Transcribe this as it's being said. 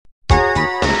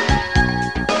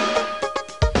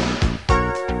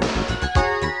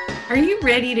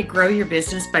ready to grow your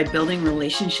business by building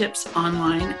relationships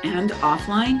online and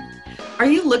offline? Are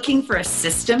you looking for a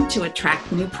system to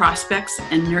attract new prospects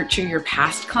and nurture your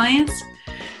past clients?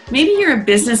 Maybe you're a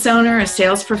business owner, a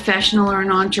sales professional, or an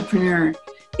entrepreneur.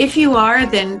 If you are,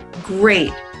 then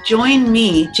great. Join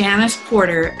me, Janice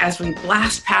Porter, as we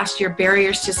blast past your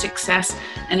barriers to success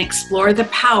and explore the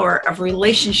power of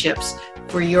relationships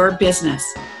for your business.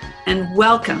 And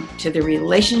welcome to the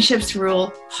Relationships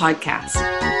Rule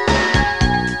podcast.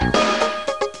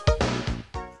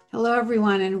 Hello,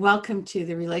 everyone, and welcome to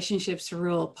the Relationships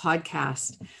Rule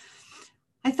podcast.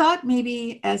 I thought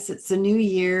maybe as it's a new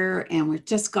year and we've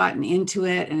just gotten into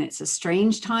it, and it's a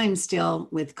strange time still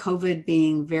with COVID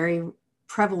being very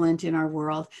prevalent in our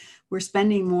world, we're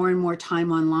spending more and more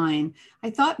time online. I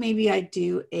thought maybe I'd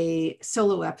do a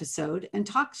solo episode and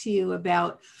talk to you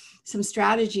about some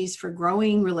strategies for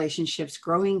growing relationships,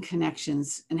 growing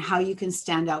connections, and how you can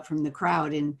stand out from the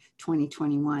crowd in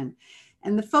 2021.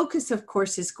 And the focus, of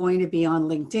course, is going to be on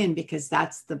LinkedIn because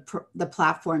that's the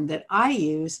platform that I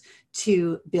use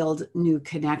to build new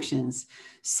connections.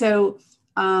 So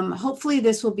hopefully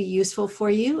this will be useful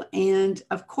for you. And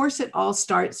of course, it all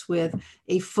starts with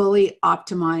a fully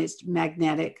optimized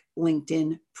magnetic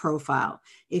LinkedIn profile.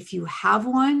 If you have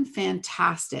one,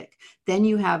 fantastic. Then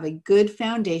you have a good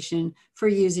foundation for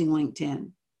using LinkedIn.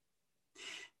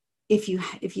 If you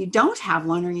don't have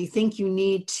one, or you think you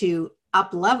need to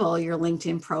up-level your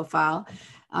LinkedIn profile,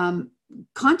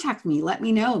 contact me. Let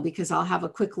me know, because I'll have a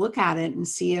quick look at it and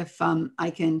see if I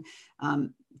can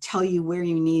tell you where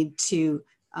you need to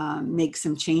make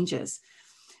some changes.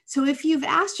 So if you've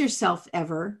asked yourself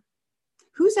ever,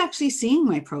 who's actually seeing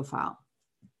my profile?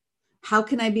 How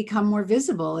can I become more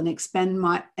visible and extend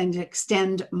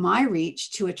my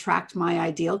reach to attract my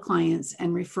ideal clients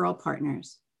and referral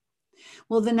partners?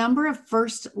 Well, the number of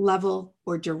first level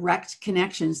or direct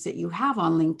connections that you have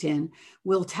on LinkedIn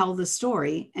will tell the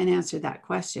story and answer that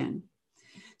question.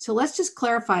 So let's just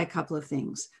clarify a couple of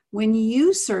things. When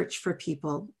you search for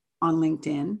people on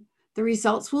LinkedIn, the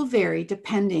results will vary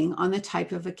depending on the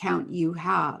type of account you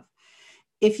have.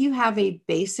 If you have a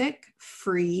basic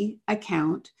free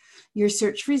account, your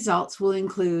search results will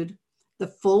include the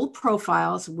full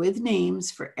profiles with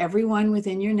names for everyone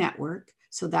within your network.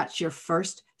 So that's your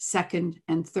first, second,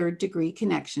 and third degree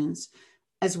connections,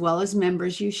 as well as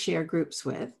members you share groups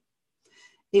with.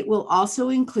 It will also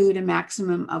include a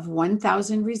maximum of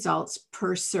 1,000 results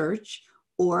per search,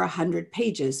 or 100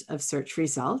 pages of search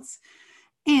results,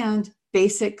 and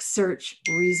basic search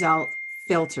result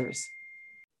filters.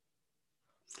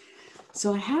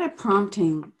 So I had a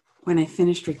prompting when I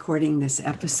finished recording this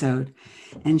episode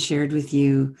and shared with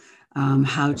you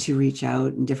how to reach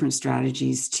out and different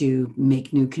strategies to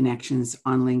make new connections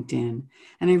on LinkedIn.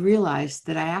 And I realized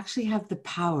that I actually have the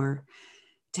power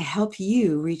to help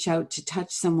you reach out to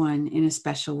touch someone in a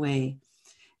special way.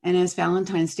 And as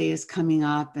Valentine's Day is coming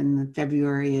up and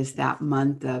February is that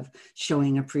month of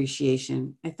showing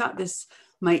appreciation, I thought this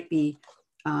might be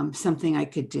something I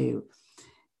could do.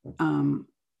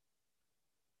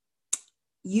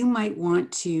 You might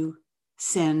want to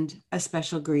send a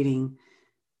special greeting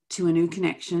to a new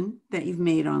connection that you've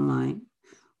made online,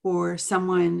 or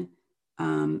someone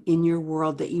in your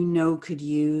world that you know could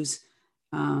use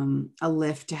a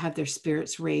lift to have their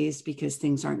spirits raised because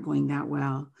things aren't going that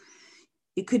well.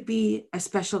 It could be a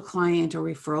special client or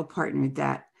referral partner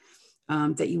that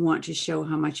you want to show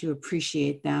how much you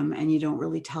appreciate them and you don't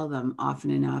really tell them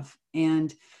often enough.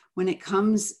 And when it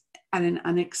comes at an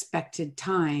unexpected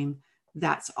time,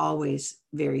 that's always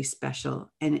very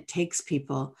special, and it takes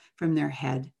people from their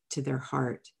head to their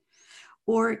heart.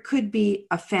 Or it could be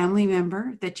a family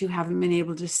member that you haven't been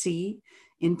able to see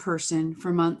in person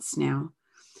for months now.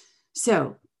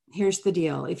 So here's the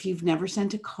deal. If you've never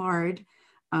sent a card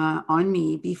on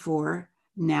me before,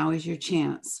 now is your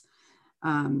chance.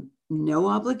 No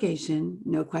obligation,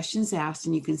 no questions asked,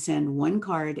 and you can send one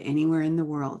card anywhere in the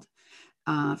world,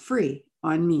 free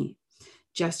on me.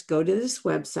 Just go to this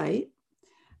website,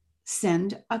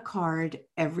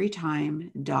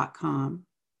 sendacardeverytime.com.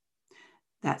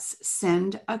 That's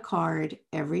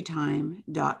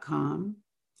sendacardeverytime.com.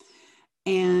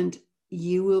 And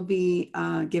you will be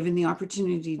given the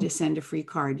opportunity to send a free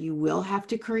card. You will have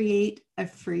to create a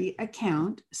free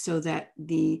account so that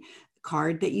the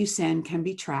card that you send can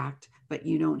be tracked, but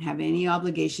you don't have any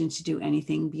obligation to do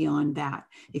anything beyond that.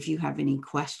 If you have any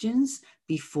questions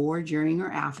before, during,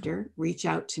 or after, reach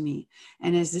out to me.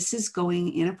 And as this is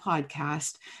going in a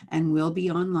podcast and will be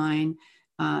online,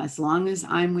 as long as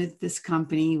I'm with this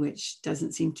company, which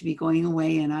doesn't seem to be going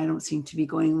away, and I don't seem to be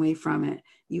going away from it,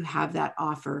 you have that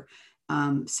offer.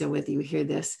 So whether you hear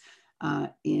this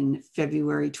in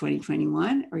February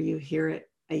 2021, or you hear it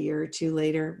a year or two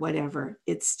later, whatever,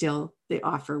 it's still, the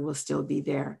offer will still be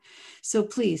there. So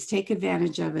please take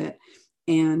advantage of it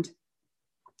and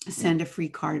send a free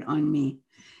card on me.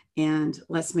 And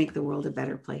let's make the world a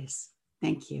better place.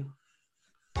 Thank you.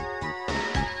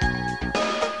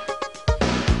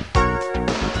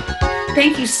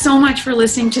 Thank you so much for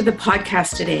listening to the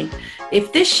podcast today.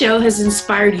 If this show has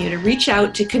inspired you to reach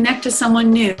out to connect to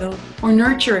someone new or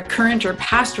nurture a current or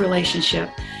past relationship,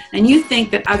 and you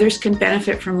think that others can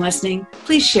benefit from listening,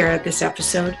 please share this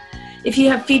episode. If you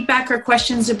have feedback or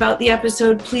questions about the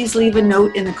episode, please leave a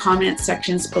note in the comments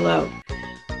sections below.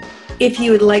 If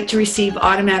you would like to receive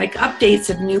automatic updates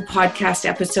of new podcast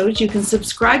episodes, you can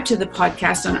subscribe to the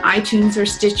podcast on iTunes or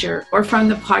Stitcher, or from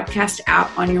the podcast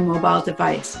app on your mobile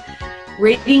device.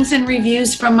 Ratings and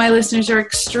reviews from my listeners are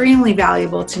extremely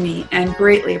valuable to me and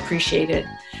greatly appreciated.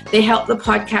 They help the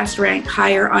podcast rank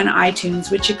higher on iTunes,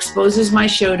 which exposes my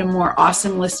show to more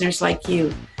awesome listeners like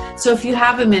you. So if you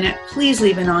have a minute, please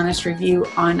leave an honest review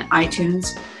on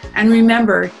iTunes. And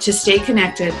remember to stay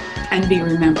connected and be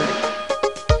remembered.